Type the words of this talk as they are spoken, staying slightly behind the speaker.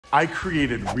I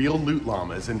created real Loot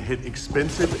Llamas and hid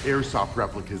expensive airsoft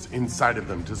replicas inside of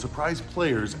them to surprise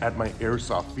players at my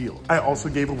airsoft field. I also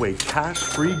gave away cash,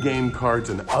 free game cards,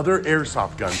 and other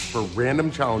airsoft guns for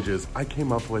random challenges I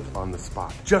came up with on the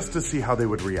spot, just to see how they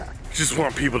would react. Just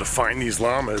want people to find these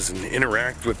llamas and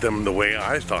interact with them the way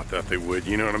I thought that they would,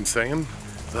 you know what I'm saying?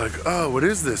 Like, oh, what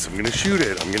is this? I'm gonna shoot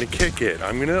it, I'm gonna kick it,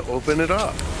 I'm gonna open it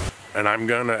up. And I'm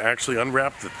gonna actually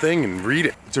unwrap the thing and read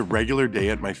it. It's a regular day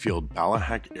at my field,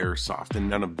 Ballahack Airsoft, and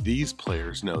none of these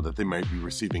players know that they might be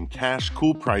receiving cash,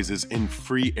 cool prizes, and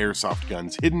free airsoft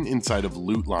guns hidden inside of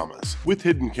Loot Llamas, with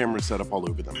hidden cameras set up all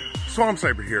over them.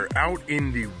 Swampsniper here, out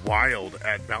in the wild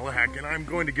at Ballahack, and I'm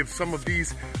going to give some of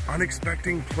these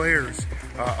unexpected players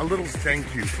a little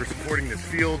thank you for supporting this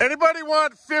field. Anybody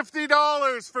want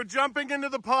 $50 for jumping into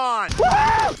the pond?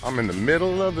 Woo! I'm in the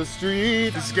middle of the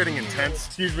street. This is getting intense.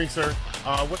 Excuse me, sir.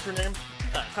 What's your name?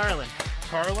 Carlin.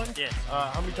 Carlin? Yes.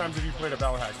 How many times have you played at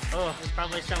Ballahack? Oh,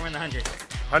 probably somewhere in the hundreds.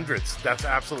 Hundreds. That's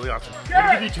absolutely awesome. I'm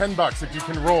gonna give you $10 if you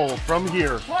can roll from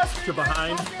here to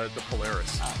behind the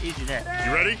Polaris. Easy there.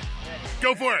 You ready?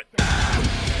 Go for it.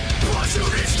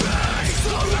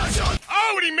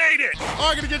 Oh, and he made it! Oh,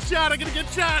 I'm gonna get shot, I'm gonna get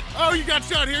shot! Oh, you got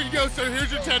shot, here you go, sir,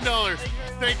 here's your $10.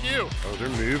 Thank you. Oh, they're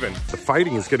moving. The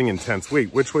fighting is getting intense.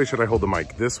 Wait, which way should I hold the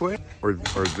mic? This way or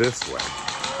this way?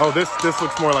 Oh, this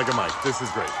looks more like a mic. This is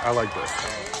great, I like this.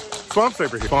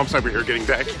 Swampsniper here, getting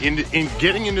back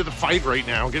getting into the fight right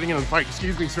now. Getting into the fight.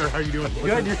 Excuse me, sir, how you doing?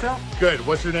 Good, yourself? Good,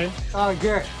 what's your name?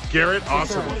 Garrett. Garrett,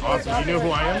 awesome, awesome. Do you know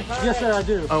who I am? Yes, sir, I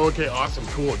do. Oh, okay, awesome,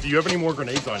 cool. Do you have any more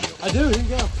grenades on you? I do, here you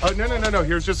go. Oh, no,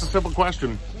 here's just a simple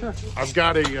question. Sure. I've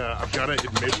got an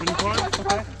admission card.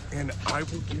 Okay. And I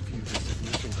will give you this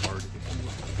admission card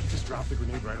if you just drop the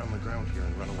grenade right on the ground here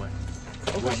and run away.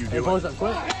 Okay. Will you do it?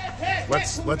 Quick.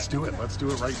 Let's do it. Let's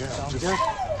do it right now. Sounds Just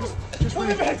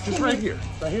good. right here.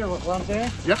 Right here, what I'm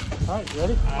saying? Yeah. All right, you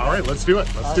ready? All right, let's do it.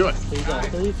 Let's do it. Here you go.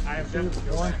 3, 2,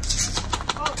 1.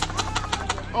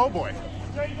 Oh boy.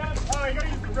 Oh, you gotta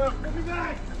use the rope. We'll be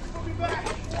back.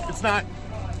 It's not.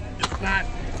 It's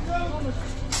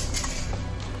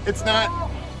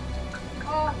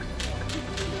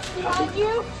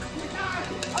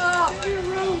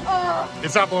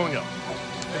not blowing up.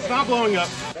 It's not blowing up.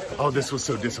 Oh, this was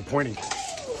so disappointing.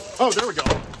 Oh, there we go.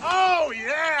 Oh,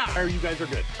 yeah. You guys are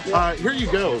good. Here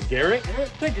you go, Garrett.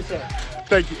 Thank you, sir.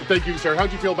 Thank you, sir.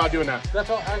 How'd you feel about doing that? That's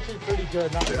all actually pretty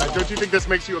good. Don't you think this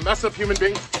makes you a messed up human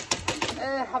being?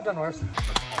 I've done worse.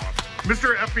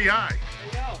 Mr. FBI,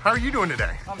 how are you doing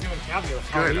today? I'm doing fabulous.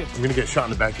 How are Good. you? I'm gonna get shot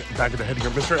in the back of the head here.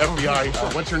 Mr. FBI,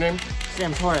 what's your name?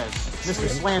 Sam Torres. Mr.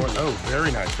 Slam. Oh,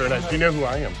 very nice, very nice. Do you know who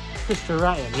I am? Mr.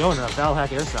 Ryan, the owner of Ballahack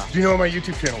Airsoft. Do you know what my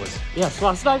YouTube channel is? Yeah,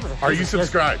 Swampsniper. Are you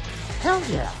subscribed? Hell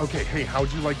yeah. Okay, hey, how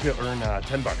would you like to earn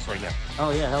 $10 right now? Oh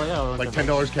yeah, hell yeah. Like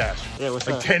 $10 cash. Yeah, what's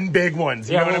like up? 10 big ones.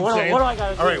 You Yeah, know what well, I'm saying? what do I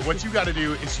gotta do? All right, what you gotta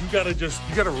do is you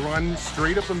gotta run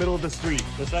straight up the middle of the street,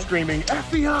 screaming,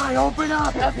 FBI, open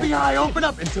up, FBI, open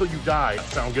up, until you die.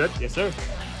 Sound good? Yes, sir.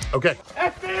 Okay.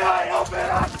 FBI, open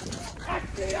up!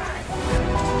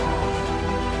 FBI!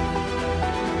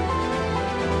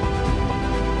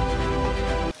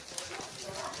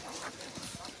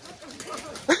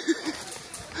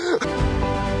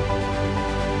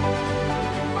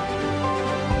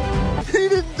 He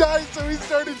didn't die, so he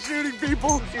started shooting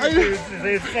people.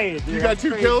 Insane, dude. You got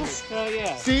 2 kills? Hell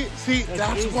yeah. See,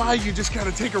 that's why you just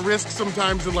gotta take a risk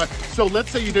sometimes in life. So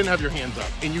let's say you didn't have your hands up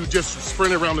and you just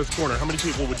sprint around this corner. How many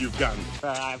people would you have gotten?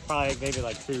 Probably maybe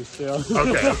like 2 still.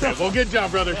 Okay. Well, good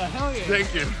job, brother. Yeah, hell yeah.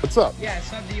 Thank you. What's up? Yeah, I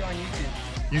subbed to you on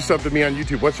YouTube. You subbed to me on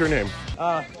YouTube. What's your name?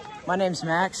 My name's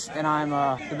Max, and I'm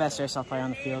the best airsoft player on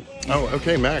the field. Oh,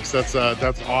 okay, Max. That's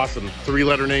awesome.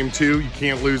 3-letter name too. You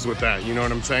can't lose with that. You know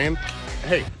what I'm saying?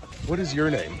 Hey, what is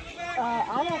your name?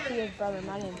 I'm actually his brother.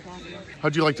 My name's Matthew.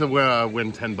 How'd you like to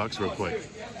win $10 real quick?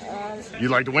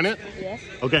 You'd like to win it? Yes.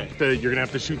 Okay, you're gonna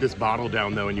have to shoot this bottle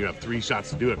down though, and you have 3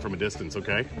 shots to do it from a distance,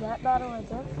 okay? That bottle right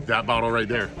there? That bottle right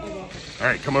there. Okay. All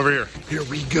right, come over here. Here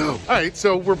we go. All right,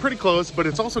 so we're pretty close, but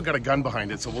it's also got a gun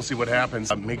behind it, so we'll see what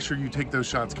happens. Make sure you take those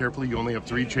shots carefully. You only have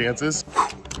 3 chances.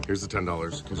 Here's the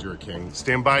 $10, because you're a king.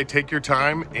 Stand by, take your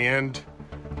time, and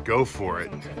go for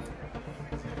it.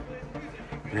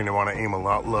 You're gonna wanna aim a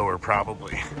lot lower,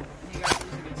 probably.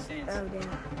 Oh, damn.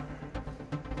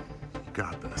 You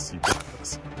got this, you got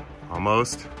this.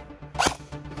 Almost.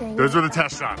 Dang Those it. were the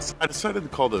test shots. I decided to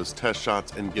call those test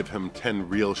shots and give him 10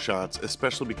 real shots,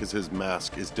 especially because his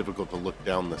mask is difficult to look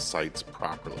down the sights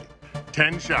properly.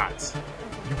 10 shots.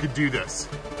 You could do this.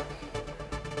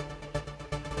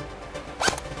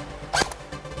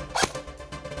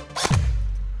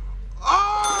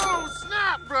 Oh,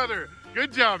 snap, brother.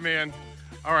 Good job, man.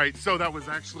 All right, so that was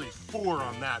actually 4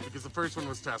 on that because the first one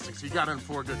was testing, so you got in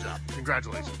 4. Good job.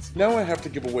 Congratulations. Now I have to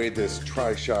give away this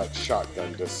tri-shot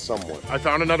shotgun to someone. I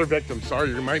found another victim. Sorry,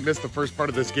 you might miss the first part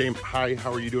of this game. Hi,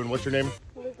 how are you doing? What's your name?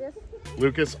 Lucas,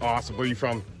 Lucas, awesome. Where are you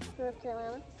from? North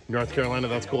Carolina. North Carolina,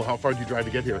 that's cool. How far did you drive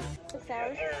to get here? 6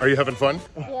 hours. Are you having fun?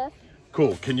 Yes.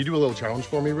 Cool. Can you do a little challenge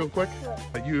for me real quick?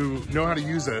 What? You know how to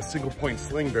use a single point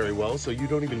sling very well, so you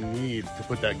don't even need to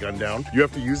put that gun down. You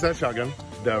have to use that shotgun.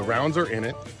 The rounds are in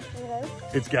it. Okay.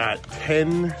 It's got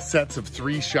 10 sets of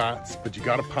 3 shots, but you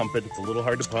gotta pump it. It's a little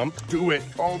hard to pump. Do it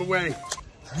all the way.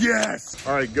 Yes!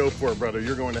 All right, go for it, brother.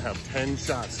 You're going to have 10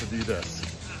 shots to do this.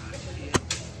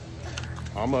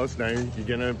 Almost. Now you're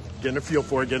getting a feel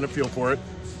for it, getting a feel for it.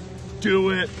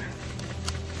 Do it.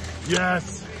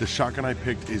 Yes. The shotgun I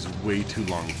picked is way too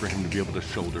long for him to be able to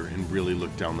shoulder and really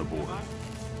look down the bore.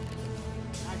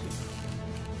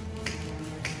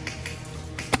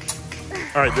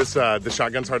 All right, this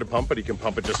shotgun's hard to pump, but he can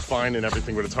pump it just fine and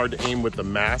everything, but it's hard to aim with the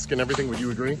mask and everything. Would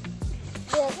you agree?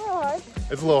 Yeah, it's a little hard.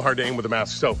 It's a little hard to aim with the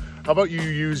mask. So how about you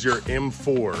use your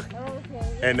M4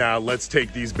 Okay. and let's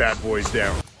take these bad boys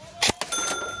down.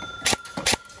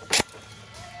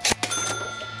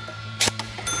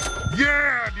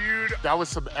 Yeah, dude. That was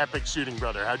some epic shooting,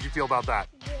 brother. How'd you feel about that?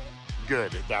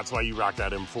 Good. That's why you rock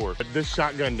that M4. But this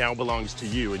shotgun now belongs to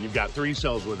you, and you've got 3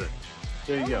 shells with it.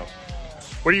 There you go.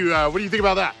 What do you think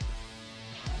about that?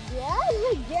 Yeah,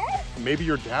 you guess? Maybe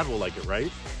your dad will like it,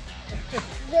 right?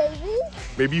 Maybe.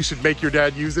 Maybe you should make your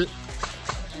dad use it.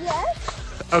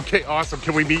 Yes. Okay, awesome.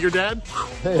 Can we meet your dad?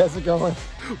 Hey, how's it going?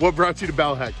 What brought you to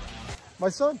Ballahack? My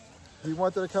son. He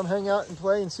wanted to come hang out and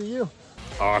play and see you.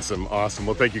 Awesome, awesome.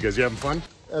 Well, thank you guys. You having fun?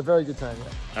 A very good time,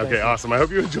 yeah. Okay, awesome. I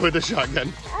hope you enjoyed the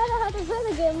shotgun. I don't have to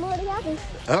play the game. I'm already happy.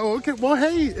 Oh, okay. Well,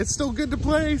 hey, it's still good to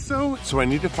play, so I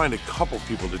need to find a couple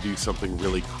people to do something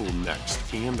really cool next.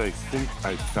 And I think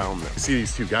I found them. I see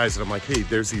these 2 guys, and I'm like, hey,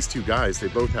 there's these 2 guys. They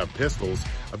both have pistols.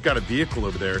 I've got a vehicle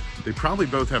over there. They probably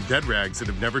both have dead rags that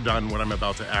have never done what I'm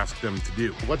about to ask them to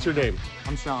do. What's your name?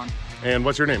 I'm Sean. And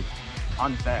what's your name?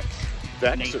 I'm Vex.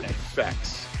 Vex or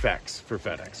Fex? Fex for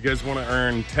FedEx. You guys want to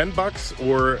earn 10 bucks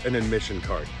or an admission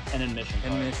card? An admission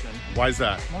card. Admission. Why is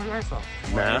that? More airsoft.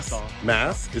 Math?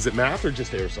 Math? Is it math or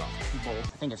just airsoft?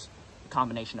 Both. I think it's a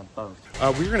combination of both.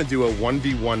 We're gonna do a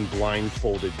 1v1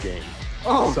 blindfolded game.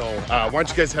 Oh. So why don't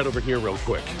you guys head over here real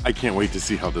quick? I can't wait to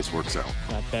see how this works out.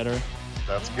 That better.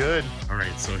 That's good. All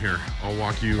right, so here, I'll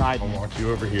walk you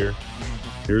over here.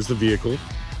 Mm-hmm. Here's the vehicle.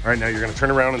 All right, now you're gonna turn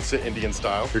around and sit Indian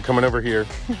style. You're coming over here.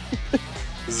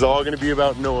 This is all gonna be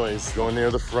about noise. Going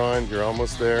near the front, you're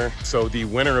almost there. So the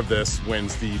winner of this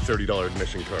wins the $30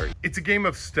 admission card. It's a game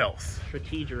of stealth.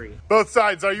 Strategery. Both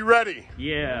sides, are you ready?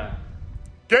 Yeah.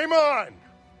 Game on!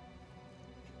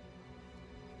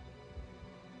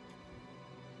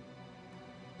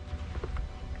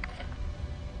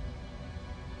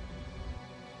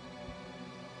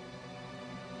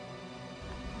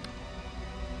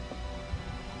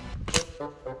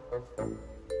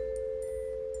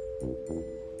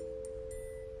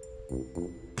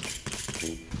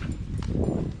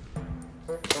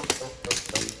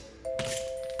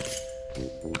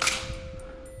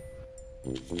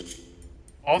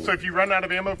 Also, if you run out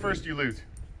of ammo first, you lose.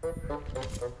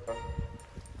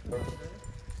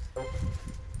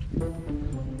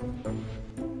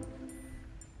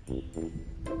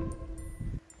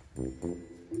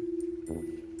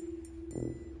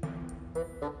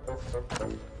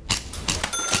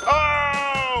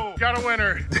 Oh! Got a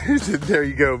winner. There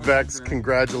you go, Vex.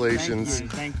 Congratulations.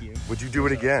 Thank you. Would you do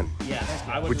it again? Yes,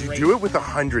 I Would you do it with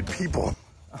 100 people?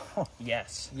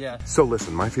 Yes. Yeah. So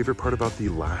listen, my favorite part about the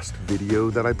last video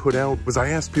that I put out was I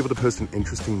asked people to post an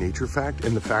interesting nature fact,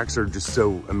 and the facts are just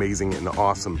so amazing and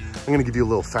awesome. I'm gonna give you a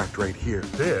little fact right here.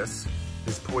 This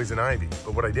is poison ivy,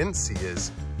 but what I didn't see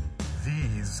is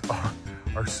these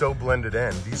are so blended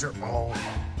in. These are all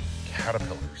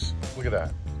caterpillars. Look at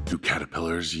that. Do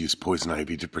caterpillars use poison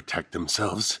ivy to protect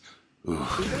themselves? Ooh.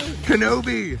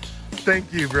 Kenobi!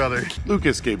 Thank you, brother.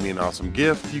 Lucas gave me an awesome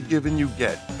gift. You give and you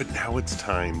get. But now it's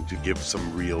time to give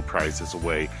some real prizes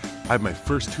away. I have my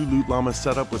first 2 Loot Llamas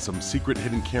set up with some secret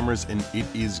hidden cameras, and it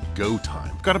is go time.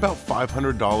 I've got about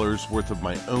 $500 worth of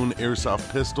my own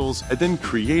airsoft pistols. I then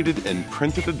created and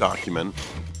printed a document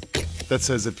that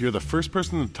says, if you're the first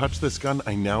person to touch this gun,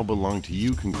 I now belong to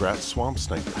you. Congrats,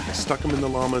 Swampsniper. I stuck them in the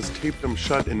llamas, taped them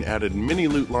shut, and added mini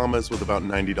Loot Llamas with about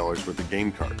 $90 worth of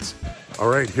game cards. All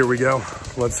right, here we go.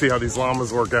 Let's see how these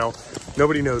llamas work out.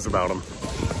 Nobody knows about them.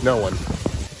 No one.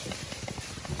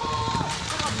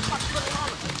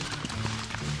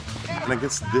 And I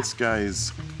guess this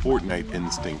guy's Fortnite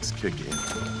instincts kick in.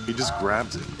 He just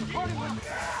grabs it.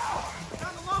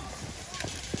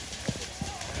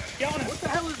 What the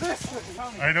hell is this?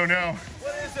 I don't know.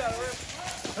 What is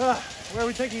that? Where are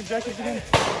we taking objectives again?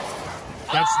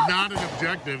 That's not an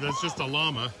objective. That's just a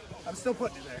llama. I'm still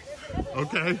putting it there.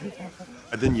 Okay.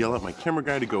 I then yell at my camera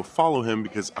guy to go follow him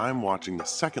because I'm watching the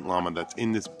second llama that's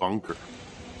in this bunker.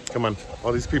 Come on,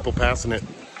 all these people passing it.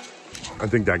 I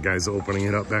think that guy's opening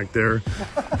it up back there.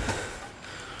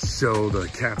 So the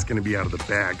cat's gonna be out of the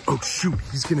bag. Oh shoot,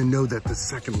 he's gonna know that the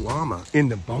second llama in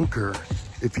the bunker,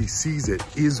 if he sees it,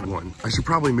 is one. I should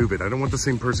probably move it. I don't want the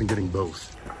same person getting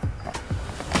both.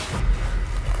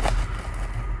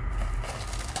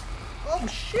 Oh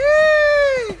shit!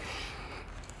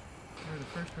 You're the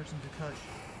first person to touch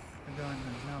a gun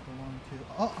that does not belong to.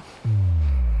 Oh.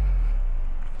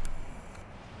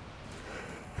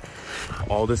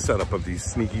 All this setup of these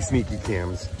sneaky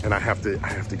cams, and I have to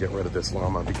get rid of this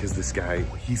llama because this guy,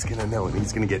 he's gonna know, and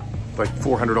he's gonna get like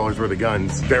 $400 worth of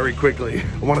guns very quickly.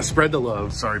 I want to spread the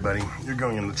love. Sorry, buddy, you're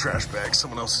going in the trash bag.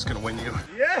 Someone else is gonna win you.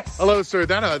 Yes. Hello, sir.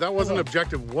 That wasn't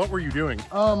objective. What were you doing?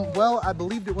 Well, I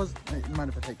believed it was. You mind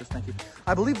if I take this? Thank you.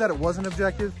 I believe that it was an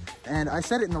objective, and I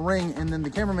said it in the ring, and then the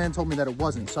cameraman told me that it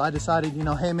wasn't. So I decided, you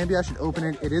know, hey, maybe I should open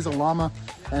it. It is a llama,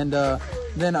 and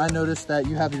then I noticed that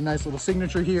you have your nice little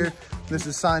signature here. This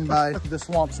is signed by the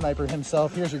Swampsniper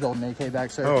himself. Here's your golden AK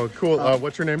back, sir. Oh, cool.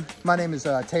 What's your name? My name is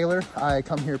Taylor. I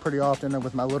come here pretty often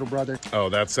with my little brother. Oh,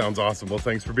 that sounds awesome. Well,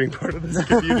 thanks for being part of this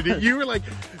community. You were like,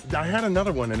 I had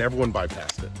another one and everyone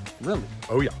bypassed it. Really?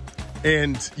 Oh, yeah.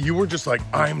 And you were just like,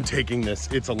 I'm taking this.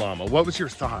 It's a llama. What was your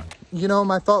thought? You know,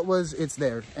 my thought was it's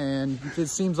there, and it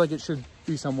seems like it should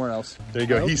be somewhere else. There you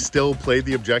go. He still played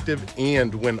the objective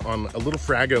and went on a little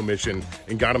Frago mission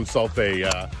and got himself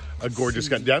a gorgeous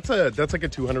gun. That's like a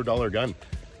 $200 gun.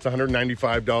 It's a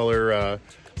 $195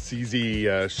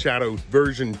 CZ Shadow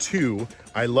version 2.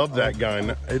 I love that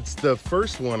gun. It's the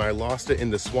first one. I lost it in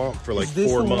the swamp for like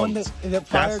 4 months.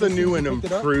 That's the new and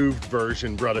improved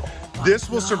version, brother. This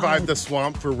will survive the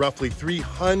swamp for roughly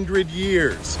 300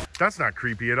 years. That's not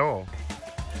creepy at all.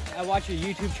 I watch your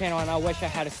YouTube channel and I wish I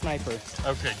had a sniper.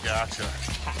 Okay, gotcha.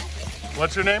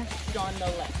 What's your name? John no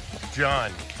left.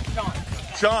 John.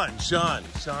 Sean.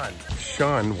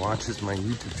 Sean watches my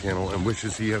YouTube channel and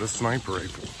wishes he had a sniper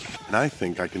rifle. And I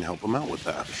think I can help him out with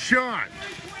that.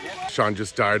 Sean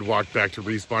just died, walked back to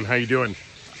respawn. How you doing?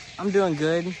 I'm doing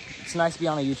good. It's nice to be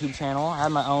on a YouTube channel. I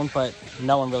have my own, but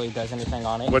no one really does anything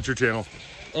on it. What's your channel?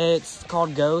 It's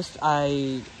called Ghost.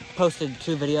 I posted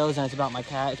 2 videos and it's about my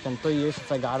cat. It's been 3 years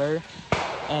since I got her.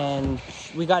 And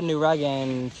we got a new rug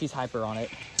and she's hyper on it.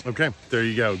 Okay, there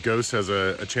you go. Ghost has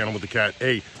a channel with the cat.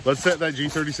 Hey, let's set that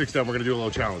G36 down. We're gonna do a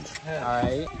little challenge. All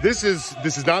right. This is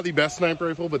not the best sniper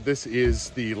rifle, but this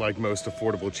is the most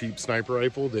affordable cheap sniper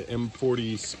rifle, the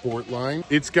M40 Sport line.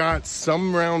 It's got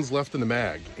some rounds left in the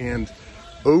mag, and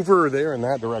over there in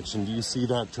that direction, do you see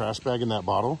that trash bag in that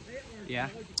bottle? Yeah.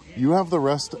 You have the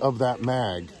rest of that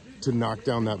mag to knock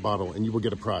down that bottle, and you will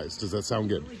get a prize. Does that sound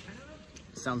good?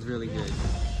 Sounds really good.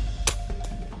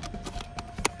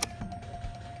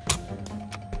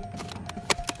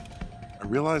 I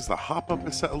realize the hop up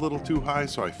is set a little too high,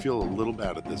 so I feel a little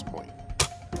bad at this point.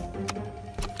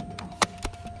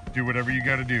 Do whatever you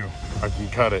gotta do. I can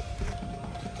cut it.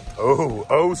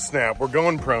 Oh snap, we're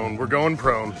going prone,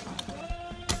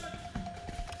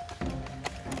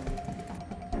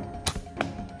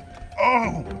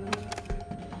 Oh!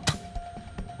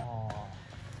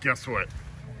 Guess what?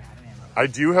 I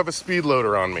do have a speed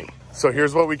loader on me. So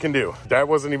here's what we can do. That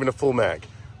wasn't even a full mag.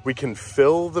 We can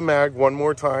fill the mag one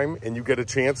more time and you get a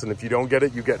chance, and if you don't get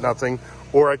it, you get nothing.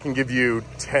 Or I can give you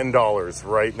 $10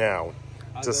 right now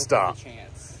to stop.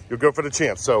 You'll go for the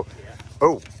chance. So,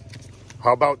 oh,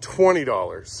 how about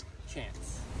 $20?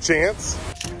 Chance?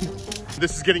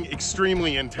 This is getting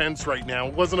extremely intense right now.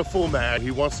 It wasn't a full mag.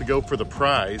 He wants to go for the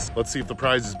prize. Let's see if the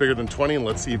prize is bigger than 20, and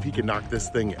let's see if he can knock this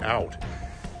thing out.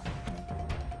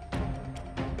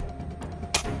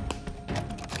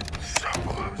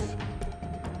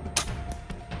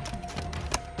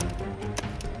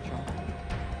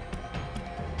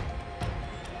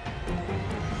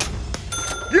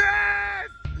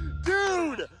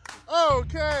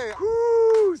 Okay.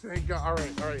 Woo, thank God.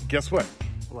 All right. Guess what?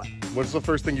 What? What's the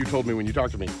first thing you told me when you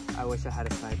talked to me? I wish I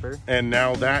had a sniper. And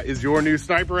now that is your new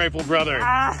sniper rifle, brother.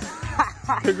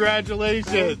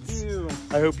 Congratulations. Thank you.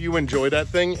 I hope you enjoy that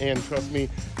thing, and trust me,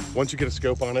 once you get a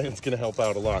scope on it, it's going to help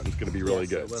out a lot. It's going to be really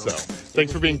good. So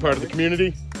thanks for being part of the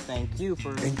community. Thank you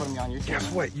for putting me on your channel.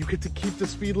 Guess what? You get to keep the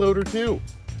speed loader too.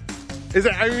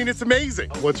 I mean, it's amazing.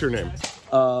 What's your name?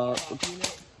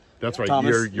 That's right.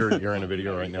 Thomas. You're in a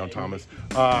video right now, Thomas.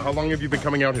 How long have you been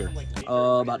coming out here?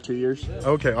 About 2 years.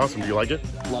 Okay, awesome. Do you like it?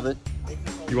 Love it.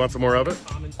 You want some more of it?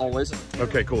 Always.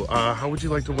 Okay, cool. How would you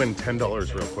like to win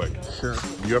 $10 real quick? Sure.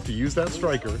 You have to use that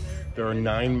striker. There are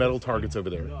 9 metal targets over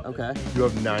there. Okay. You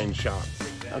have 9 shots.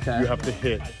 Okay. You have to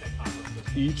hit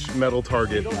each metal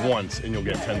target once and you'll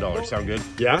get $10. Sound good?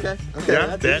 Yeah? Okay. Okay.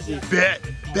 Yeah?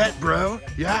 Bet, bro.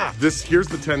 Yeah. Here's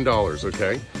the $10,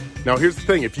 okay? Now here's the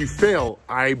thing, if you fail,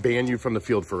 I ban you from the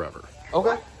field forever.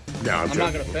 Okay. No, I'm joking.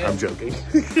 not gonna fail. I'm joking.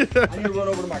 I need to run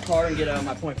over to my car and get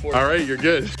my .40. All right, you're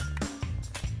good.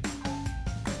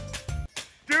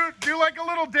 Dude, do like a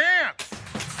little dance.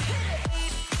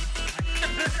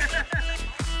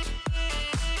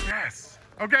 Yes.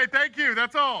 Okay, thank you.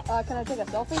 That's all. Can I take a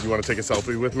selfie? You want to take a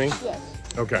selfie with me? Yes.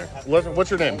 Okay.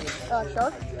 What's your name?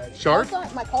 Shark. Shark?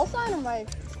 My call sign or my...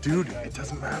 Dude, it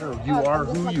doesn't matter. You are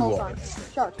what's who my you call are.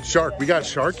 sign? Shark. Shark. We got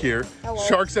Shark here. Hello.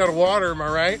 Shark's out of water, am I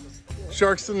right?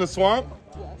 Shark's in the swamp?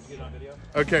 Yes.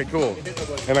 Okay, cool.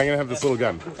 And I'm gonna have this little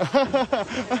gun.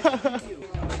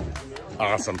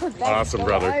 Awesome. Awesome,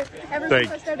 brother. Ever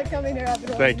since I started coming here, I've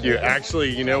been Thank you. Actually,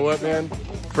 you know what, man?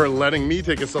 For letting me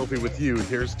take a selfie with you,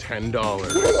 here's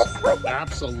 $10.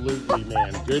 Absolutely,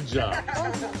 man. Good job.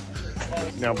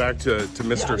 Now back to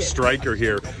Mr. Striker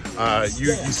here.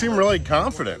 You seem really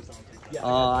confident.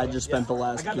 I just spent the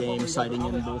last game sighting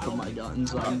in both of my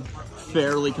guns. I'm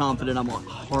fairly confident I'm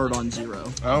hard on 0.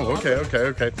 Oh,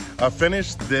 okay.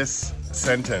 Finish this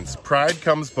sentence. Pride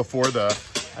comes before the...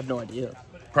 I have no idea.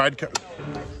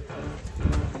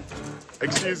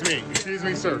 Excuse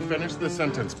me, sir. Finish the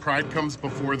sentence. Pride comes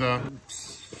before the...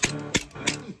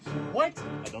 What?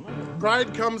 I don't know.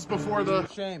 Pride comes before the...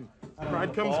 Shame.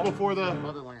 Pride comes before the...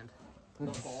 Motherland.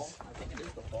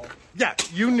 Yeah,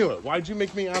 you knew it. Why'd you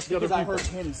make me ask the other Because I people?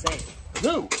 heard him say it.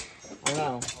 Who? I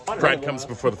know. Pride comes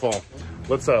before the fall.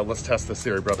 Let's test this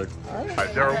theory, brother. All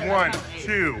right, there are 1,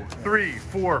 2, 3,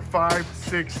 4, 5,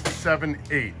 6, 7,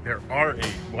 8. There are 8.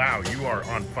 Wow, you are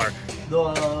on fire.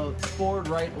 The forward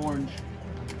right orange.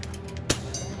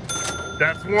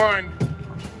 That's 1.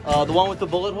 The one with the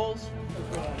bullet holes?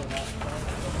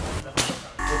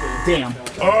 Damn.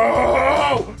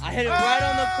 Oh! I hit it right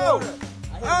on the corner.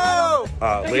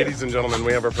 Ladies and gentlemen,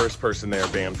 we have our first person there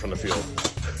banned from the field.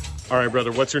 All right,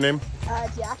 brother, what's your name?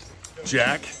 Jack.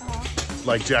 Jack?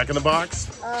 Like Jack in the Box?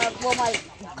 Well, my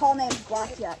call name's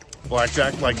Blackjack.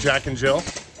 Blackjack, like Jack and Jill?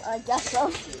 I guess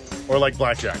so. Or like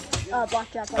Blackjack?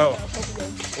 Blackjack. Oh.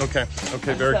 Okay,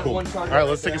 very cool. All right,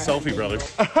 let's take a selfie, brother.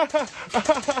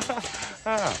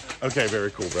 Okay,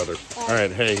 very cool, brother. All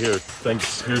right, hey, here,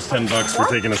 thanks. Here's $10 for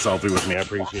taking a selfie with me. I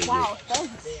appreciate you. Wow,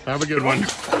 thanks. Have a good one.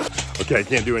 Okay, I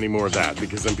can't do any more of that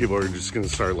because then people are just gonna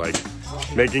start like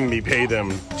making me pay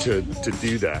them to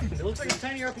do that. It looks like a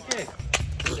tiny RPK.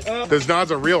 Those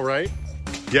nods are real, right?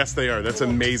 Yes, they are. That's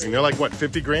amazing. They're like, what,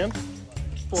 50 grand?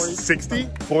 40. 60?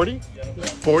 40?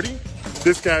 40?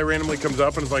 This guy randomly comes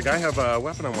up and is like, I have a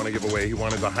weapon I want to give away. He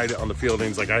wanted to hide it on the field, and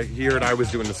he's like, I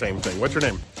was doing the same thing. What's your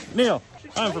name? Neil.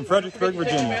 I'm from Fredericksburg,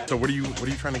 Virginia. So what are you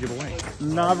trying to give away?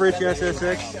 Novrich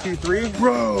SSX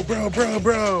 2.3.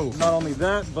 Bro. Not only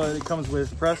that, but it comes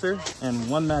with suppressor and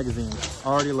 1 magazine,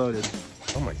 already loaded.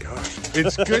 Oh my gosh.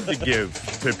 It's good to give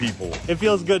to people. It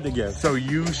feels good to give. So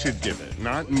you should give it,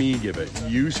 not me give it.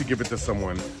 You should give it to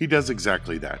someone. He does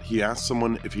exactly that. He asks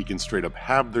someone if he can straight up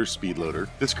have their speed loader.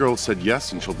 This girl said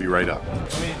yes, and she'll be right up.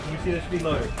 You see the speed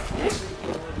loader?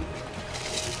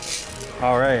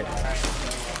 All right.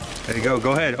 There you go.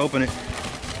 Go ahead. Open it.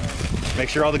 Make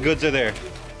sure all the goods are there.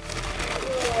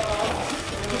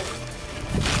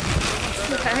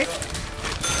 Okay.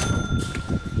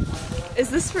 Is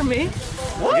this for me?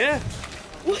 What? Yeah.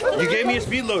 You gave me a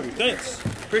speed loader. Thanks.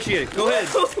 Appreciate it. Go ahead.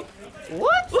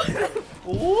 What? What?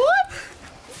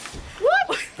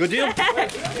 What? Good deal? We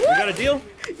got a deal?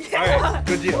 Yeah. All right.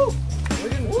 Good deal.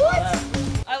 What?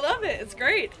 I love it. It's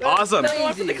great. Awesome.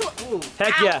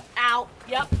 Heck yeah. Ow.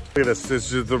 Yep. Look at this.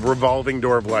 This is the revolving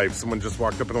door of life. Someone just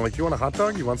walked up and they're like, you want a hot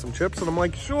dog? You want some chips? And I'm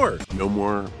like, sure. No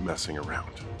more messing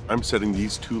around. I'm setting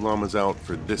these 2 llamas out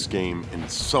for this game, and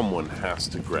someone has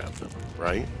to grab them,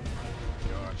 right?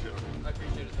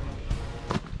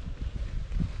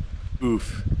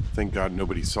 Oof. Thank God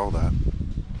nobody saw that.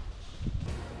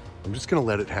 I'm just gonna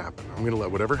let it happen. I'm gonna let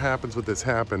whatever happens with this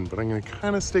happen, but I'm gonna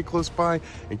kind of stay close by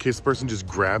in case the person just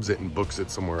grabs it and books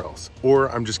it somewhere else. Or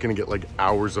I'm just gonna get like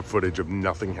hours of footage of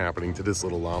nothing happening to this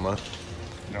little llama.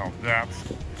 No, that's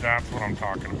what I'm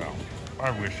talking about.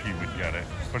 I wish he would get it,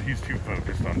 but he's too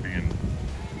focused on being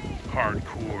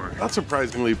hardcore. Not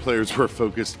surprisingly, players were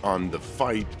focused on the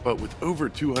fight, but with over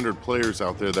 200 players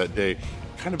out there that day,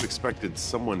 kind of expected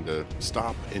someone to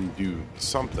stop and do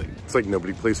something. It's like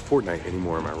nobody plays Fortnite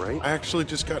anymore, am I right? I actually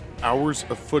just got hours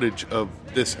of footage of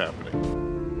this happening.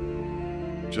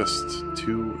 Just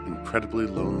two incredibly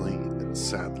lonely and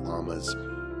sad llamas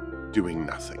doing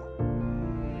nothing.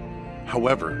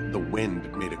 However, the wind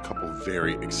made a couple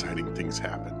very exciting things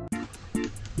happen.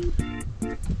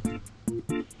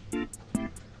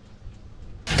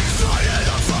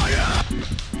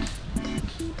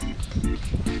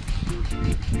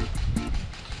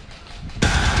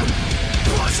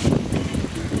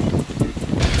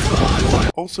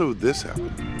 Also, this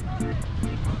happened.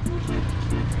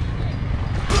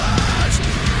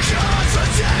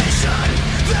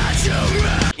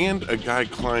 And a guy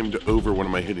climbed over one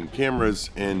of my hidden cameras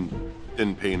and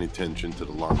didn't pay any attention to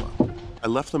the llama. I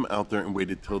left them out there and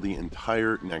waited till the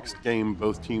entire next game.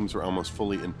 Both teams were almost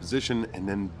fully in position, and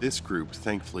then this group,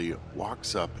 thankfully,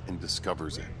 walks up and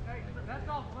discovers it. Hey, that's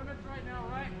off limits right now,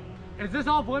 right? Is this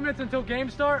off limits until game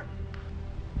start?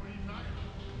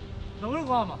 The Loot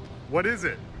Llama. What is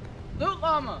it? Loot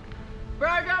Llama. Bro,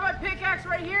 I got my pickaxe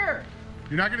right here.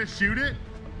 You're not gonna shoot it?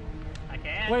 I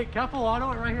can. Wait, can I full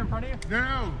auto it right here in front of you?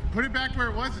 No, put it back where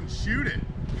it was and shoot it.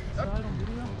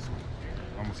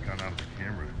 Almost got out of the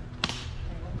camera.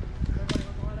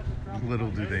 Little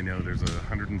do they know there's a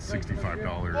 $165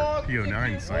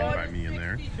 PO9 signed by me in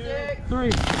there.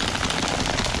 3.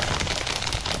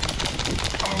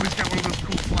 Oh, he's got one of those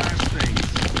cool flash things.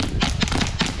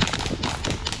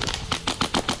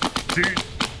 Dude,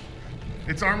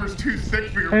 its armor's too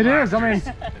thick for your It is, blasters.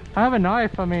 I mean, I have a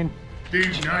knife, I mean.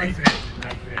 Dude, knife it.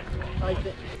 Knife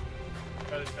it.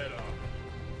 Cut his head off.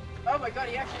 Oh my god,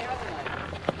 he actually has a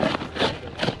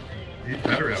knife. He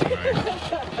better have a knife.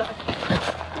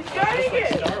 He's guarding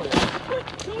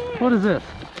it. What is this?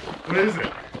 What is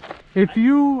it? If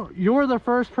you're the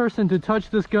first person to touch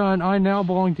this gun, I now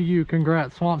belong to you.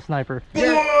 Congrats, Swampsniper.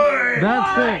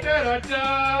 That's it.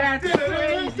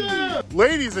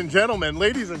 Ladies and gentlemen,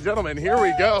 here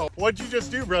we go. What'd you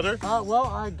just do, brother? Well,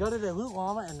 I gutted a Loot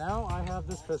Llama, and now I have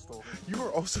this pistol. You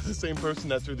were also the same person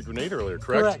that threw the grenade earlier,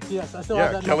 correct? Correct, yes. I still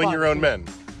have that. Killing your own men.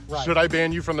 Right. Should I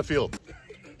ban you from the field?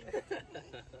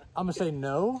 I'm gonna say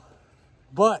no,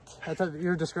 but that's at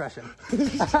your discretion.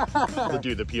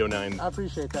 Dude, the PO9 I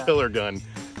appreciate that. killer gun.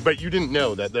 But you didn't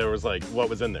know that there was like, what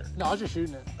was in there? No, I was just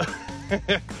shooting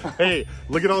it. Hey,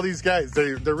 look at all these guys.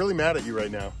 They're really mad at you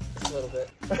right now. A little bit.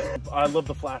 I love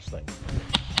the flash thing.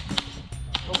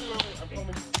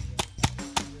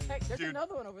 Hey, there's Dude.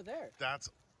 another one over there.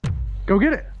 That's... Go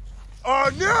get it.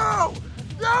 Oh, no!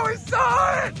 No, he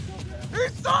saw it! He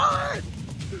saw it!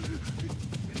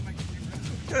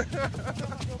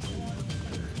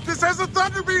 This has a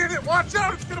thunder bee in it. Watch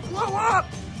out, it's gonna blow up.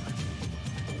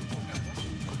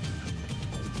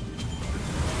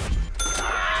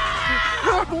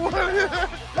 No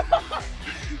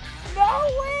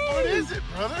way! What is it,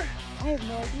 brother? I have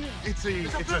no idea. It's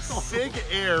a Sig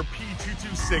Air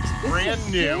P226,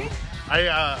 brand new.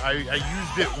 I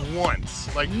used it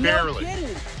once, like barely. No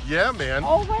kidding. Yeah, man.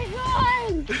 Oh my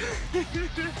god!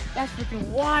 That's freaking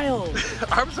wild.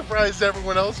 I'm surprised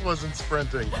everyone else wasn't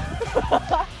sprinting.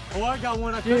 Oh, I got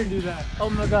one. I couldn't do that. Oh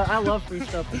my god, I love free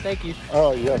stuff. Thank you.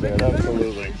 Oh yeah, man,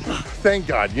 absolutely. Thank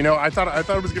God. You know, I thought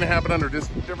it was gonna happen under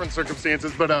different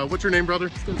circumstances. But what's your name, brother?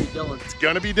 It's gonna be Dylan. It's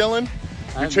gonna be Dylan.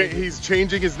 He's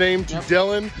changing his name to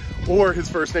Dylan, or his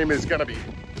first name is gonna be.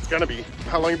 It's gonna be.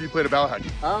 How long have you played at Ballahack?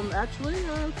 Actually,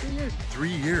 3 years. 3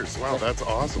 years. Wow, that's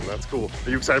awesome. That's cool. Are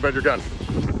you excited about your gun?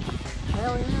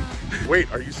 Hell yeah. Wait,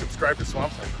 are you subscribed to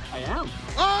Swampsniper? I am.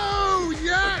 Oh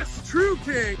yes, True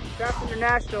King. Craft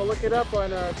International. Look it up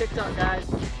on TikTok, guys.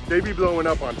 They be blowing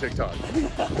up on TikTok.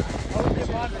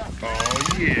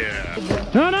 Oh yeah.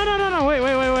 No. Wait.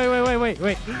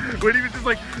 When he was just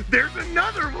like, there's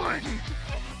another one.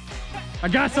 I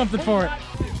got something for it.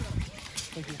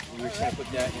 You wish I put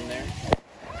that in there.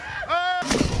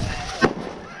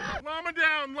 Llama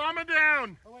down, llama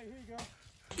down. Oh wait, here you go.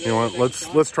 You know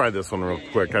what? Let's try this one real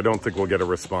quick. I don't think we'll get a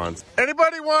response.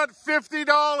 Anybody want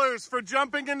 $50 for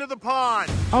jumping into the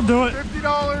pond? I'll do it.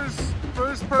 $50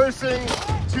 first person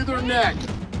to their neck.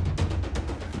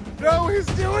 No, he's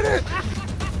doing it.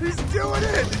 He's doing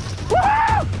it.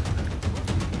 Woo!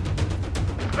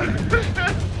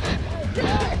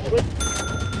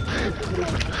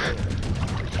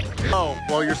 Oh,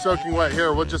 well, you're soaking wet.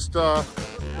 Here, we'll just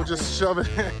shove it.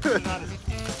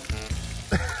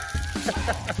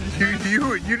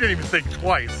 you didn't even think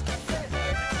twice.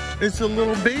 It's a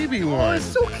little baby one. Oh, it's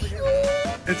so cute.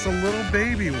 It's a little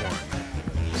baby one.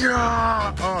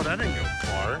 Yeah. Oh, that didn't go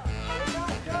far.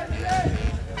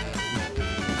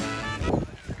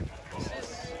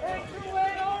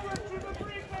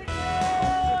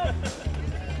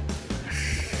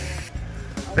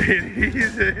 What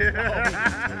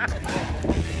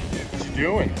you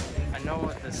doing? I know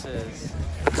what this is.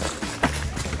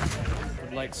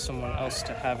 would like someone else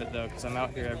to have it though, because I'm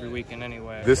out here every weekend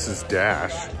anyway. This is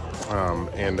Dash,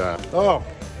 oh,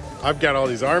 I've got all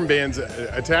these armbands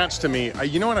attached to me.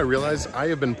 You know what I realized? I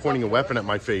have been pointing a weapon at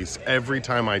my face every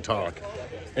time I talk,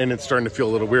 and it's starting to feel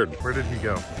a little weird. Where did he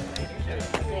go?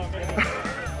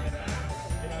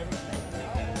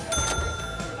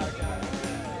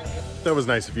 That was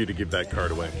nice of you to give that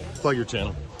card away. Plug your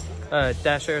channel.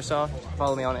 Dash Airsoft.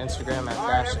 Follow me on Instagram at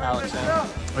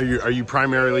DashAlexN. Are you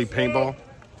primarily paintball?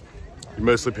 You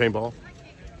mostly paintball?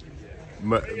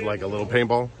 Like a little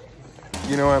paintball?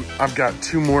 You know what? I've got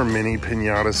 2 more mini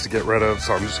pinatas to get rid of,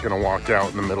 so I'm just gonna walk out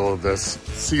in the middle of this,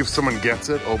 see if someone gets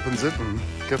it, opens it, and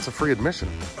gets a free admission.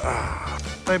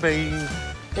 Bye-bye. I'm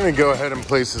gonna go ahead and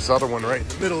place this other one right in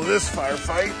the middle of this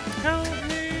firefight. Help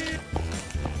me!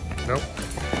 Nope.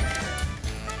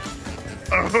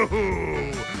 Oh,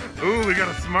 ooh, we got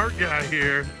a smart guy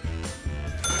here.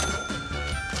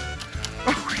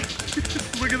 Oh,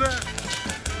 look at that.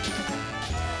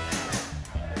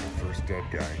 First dead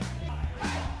guy.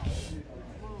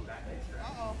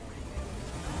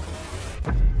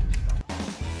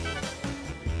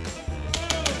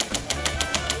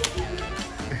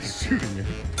 He's shooting you.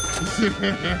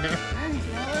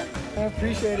 I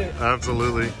appreciate it.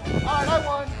 Absolutely. All right, I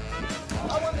won.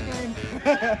 I won the game.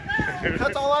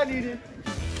 That's all I needed.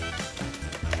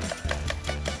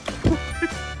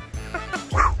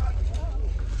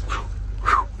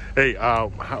 Hey,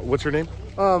 what's your name?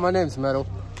 My name's Metal.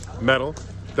 Metal.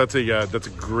 That's a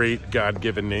great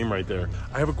God-given name right there.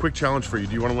 I have a quick challenge for you.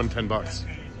 Do you want to win 10 bucks?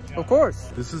 Of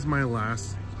course. This is my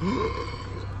last.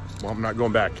 Well, I'm not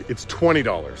going back. It's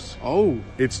 $20. Oh.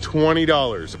 It's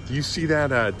 $20. Do you see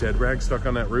that dead rag stuck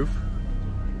on that roof?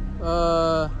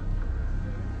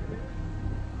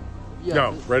 Yeah.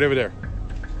 No, right over there.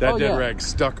 That dead yeah. rag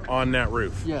stuck on that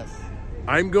roof. Yes.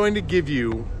 I'm going to give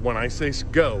you, when I say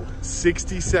go,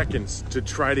 60 seconds to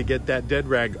try to get that dead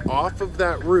rag off of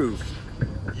that roof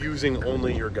using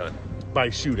only your gun, by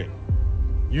shooting.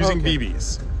 Using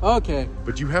BBs. Okay.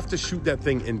 But you have to shoot that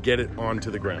thing and get it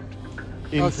onto the ground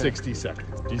in 60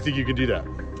 seconds. Do you think you can do that?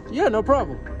 Yeah, no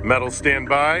problem. Metal, stand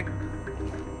by.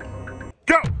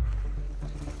 Go!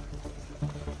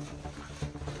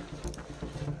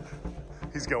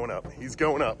 He's going up. He's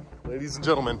going up. Ladies and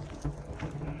gentlemen,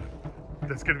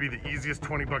 that's gonna be the easiest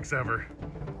 20 bucks ever.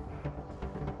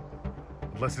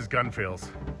 Unless his gun fails.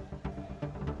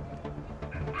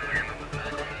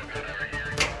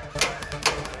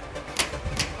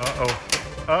 Uh-oh.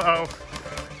 Uh-oh.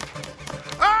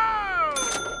 Oh!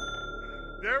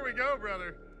 There we go,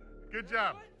 brother. Good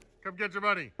job. Come get your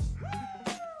money.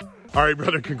 All right,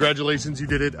 brother, congratulations. You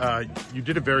did it. You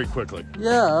did it very quickly.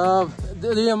 Yeah,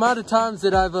 the amount of times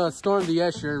that I've stormed the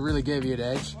Escher really gave you an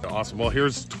edge. Awesome. Well,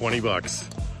 here's 20 bucks.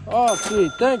 Oh,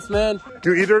 sweet. Thanks, man.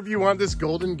 Do either of you want this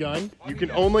golden gun? You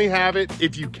can only have it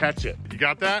if you catch it. You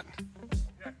got that?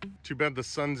 Too bad the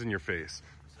sun's in your face.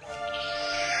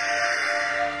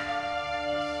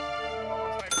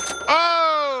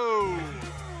 Oh!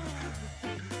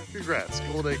 Congrats,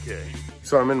 gold AK.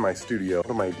 So I'm in my studio.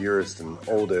 One of my dearest and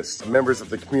oldest members of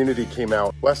the community came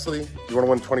out. Wesley, do you want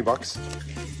to win 20 bucks?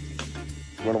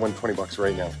 You want to win 20 bucks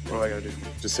right now? What do I gotta do?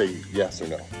 Just say yes or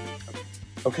no.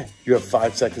 Okay, you have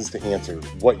 5 seconds to answer.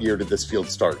 What year did this field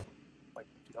start? Like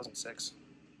 2006.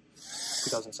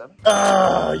 2007?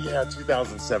 Yeah,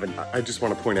 2007. I just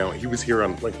want to point out, he was here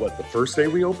on, like, what, the first day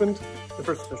we opened? The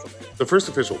first official day. The first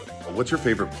official day. What's your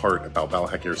favorite part about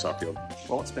Ballahack Airsoft Field?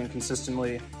 Well, it's been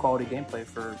consistently quality gameplay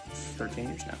for 13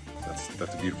 years now.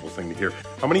 That's a beautiful thing to hear.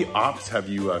 How many ops have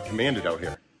you commanded out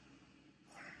here?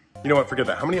 You know what, forget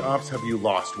that. How many ops have you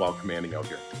lost while commanding out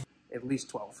here? At least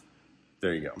 12.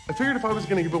 There you go. I figured if I was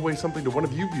gonna give away something to one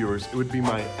of you viewers, it would be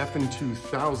my FN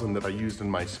 2000 that I used in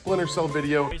my Splinter Cell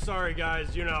video. Hey, sorry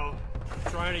guys, you know,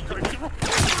 trying to get...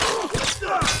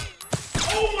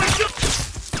 Oh my God!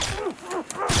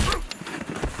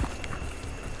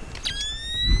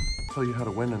 Tell you how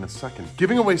to win in a second.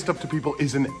 Giving away stuff to people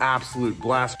is an absolute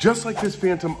blast. Just like this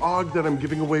Phantom AUG that I'm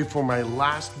giving away for my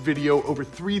last video, over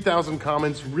 3,000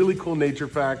 comments, really cool nature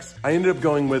facts. I ended up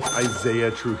going with Isaiah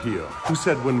Trujillo, who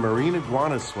said when marine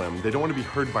iguanas swim, they don't want to be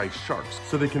hurt by sharks,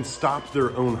 so they can stop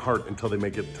their own heart until they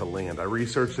make it to land. I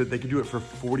researched it, they can do it for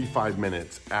 45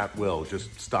 minutes at will,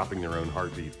 just stopping their own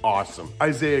heartbeat. Awesome.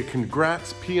 Isaiah,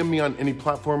 congrats. PM me on any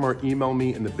platform or email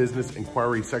me in the business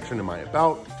inquiry section in my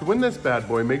about. To win this bad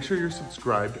boy, make sure you're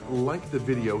subscribed, like the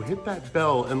video, hit that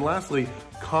bell, and lastly,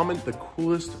 comment the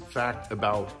coolest fact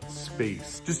about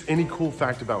space. Just any cool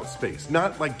fact about space.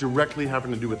 Not like directly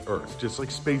having to do with Earth, just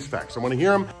like space facts. I wanna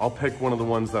hear them. I'll pick one of the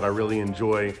ones that I really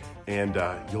enjoy, and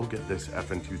you'll get this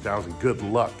FN 2000. Good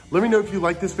luck. Let me know if you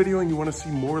like this video and you wanna see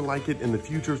more like it in the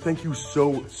future. Thank you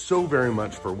so very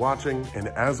much for watching. And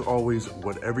as always,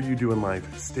 whatever you do in life,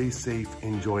 stay safe,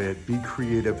 enjoy it, be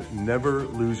creative, never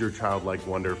lose your childlike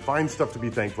wonder, find stuff to be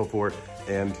thankful for,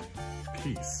 and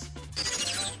peace.